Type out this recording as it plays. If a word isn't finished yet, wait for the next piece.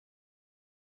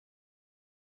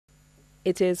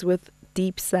It is with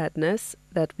deep sadness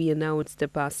that we announce the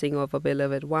passing of a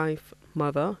beloved wife,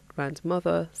 mother,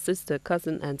 grandmother, sister,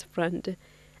 cousin, and friend,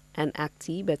 an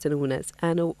Actie, better known as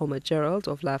Anno Gerald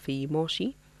of Lafayette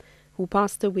Moshi, who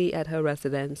passed away at her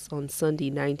residence on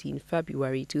Sunday, 19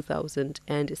 February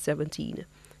 2017.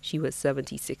 She was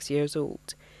 76 years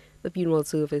old. The funeral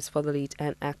service for the late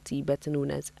Anne Actie, better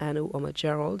known as Anno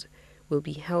Gerald, will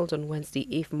be held on Wednesday,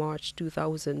 8 March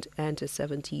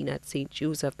 2017 at St.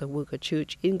 Joseph the Worker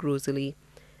Church in Grosley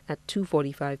at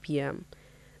 2:45 p.m.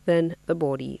 Then the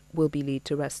body will be laid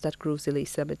to rest at Grosley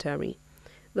Cemetery.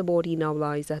 The body now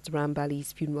lies at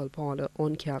Rambali's funeral parlor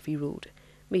on Caffey Road.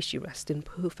 May she rest in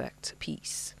perfect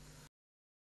peace.